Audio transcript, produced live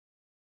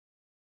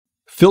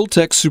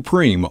Filtek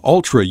Supreme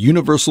Ultra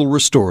Universal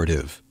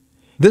Restorative.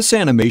 This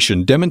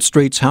animation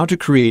demonstrates how to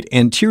create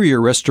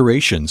anterior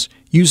restorations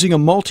using a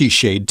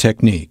multi-shade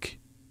technique.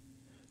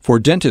 For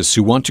dentists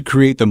who want to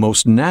create the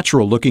most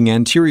natural-looking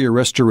anterior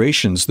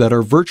restorations that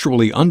are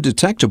virtually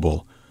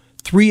undetectable,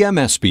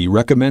 3M-ESPE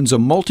recommends a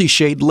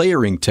multi-shade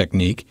layering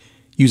technique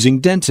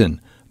using dentin,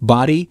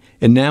 body,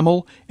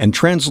 enamel, and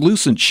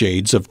translucent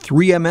shades of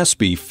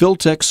 3M-ESPE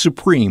Filtek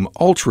Supreme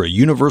Ultra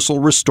Universal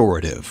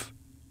Restorative.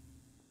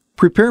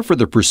 Prepare for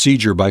the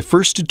procedure by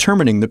first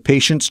determining the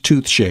patient's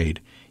tooth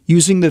shade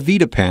using the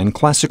VitaPan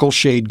Classical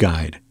Shade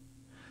Guide.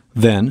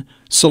 Then,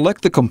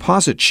 select the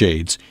composite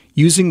shades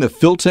using the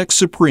Filtek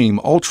Supreme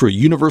Ultra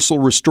Universal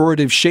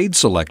Restorative Shade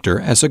Selector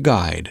as a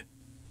guide.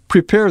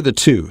 Prepare the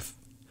tooth.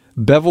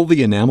 Bevel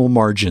the enamel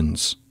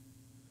margins.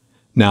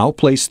 Now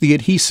place the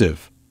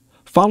adhesive.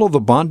 Follow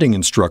the bonding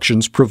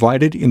instructions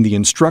provided in the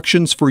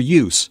instructions for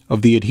use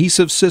of the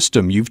adhesive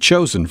system you've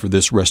chosen for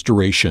this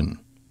restoration.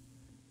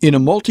 In a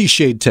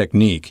multi-shade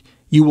technique,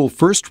 you will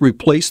first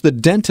replace the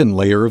dentin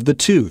layer of the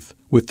tooth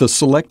with the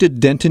selected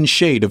dentin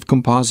shade of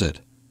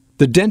composite.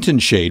 The dentin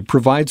shade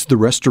provides the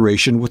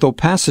restoration with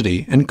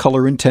opacity and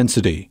color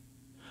intensity.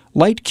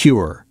 Light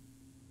cure.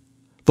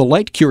 The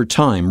light cure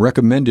time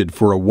recommended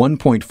for a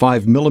 1.5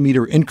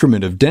 mm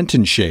increment of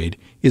dentin shade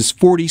is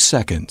 40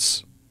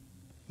 seconds.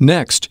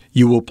 Next,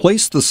 you will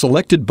place the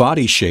selected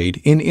body shade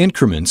in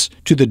increments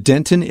to the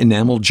dentin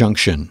enamel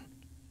junction.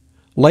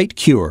 Light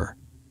cure.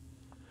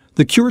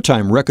 The cure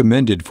time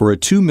recommended for a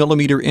 2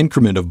 mm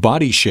increment of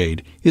body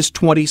shade is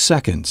 20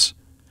 seconds.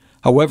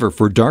 However,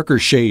 for darker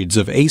shades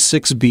of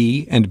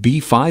A6B and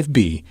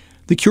B5B,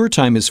 the cure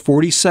time is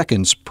 40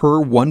 seconds per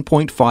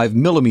 1.5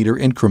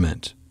 mm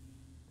increment.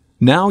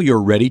 Now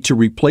you're ready to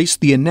replace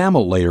the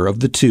enamel layer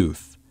of the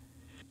tooth.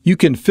 You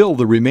can fill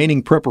the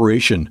remaining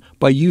preparation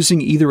by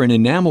using either an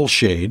enamel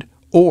shade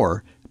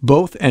or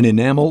both an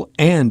enamel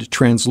and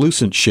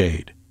translucent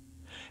shade.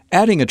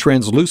 Adding a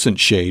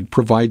translucent shade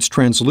provides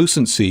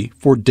translucency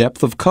for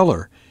depth of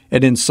color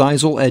and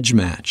incisal edge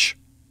match.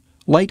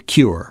 Light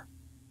cure.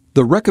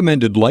 The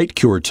recommended light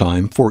cure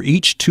time for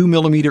each 2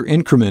 mm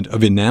increment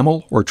of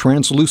enamel or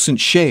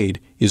translucent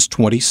shade is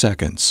 20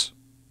 seconds.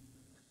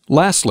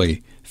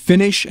 Lastly,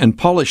 finish and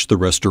polish the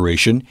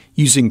restoration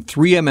using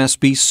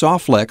 3M-ESPE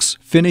Softlex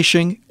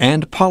finishing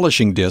and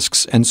polishing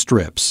discs and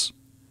strips.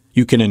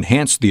 You can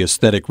enhance the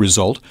aesthetic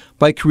result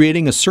by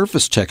creating a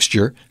surface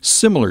texture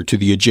similar to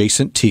the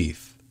adjacent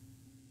teeth.